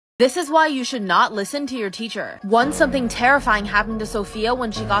This is why you should not listen to your teacher. Once something terrifying happened to Sophia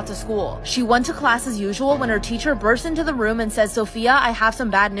when she got to school. She went to class as usual when her teacher burst into the room and said, "Sophia, I have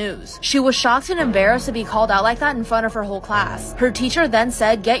some bad news." She was shocked and embarrassed to be called out like that in front of her whole class. Her teacher then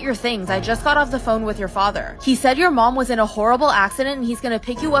said, "Get your things, I just got off the phone with your father. He said your mom was in a horrible accident and he's gonna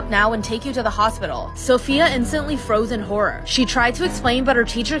pick you up now and take you to the hospital." Sophia instantly froze in horror. She tried to explain, but her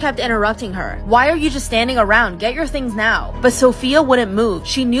teacher kept interrupting her. "Why are you just standing around? Get your things now." But Sophia wouldn't move.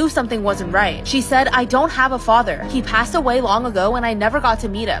 She knew something wasn't right. She said, "I don't have a father. He passed away long ago and I never got to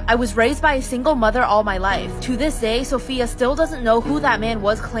meet him. I was raised by a single mother all my life." To this day, Sophia still doesn't know who that man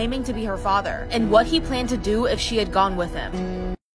was claiming to be her father and what he planned to do if she had gone with him.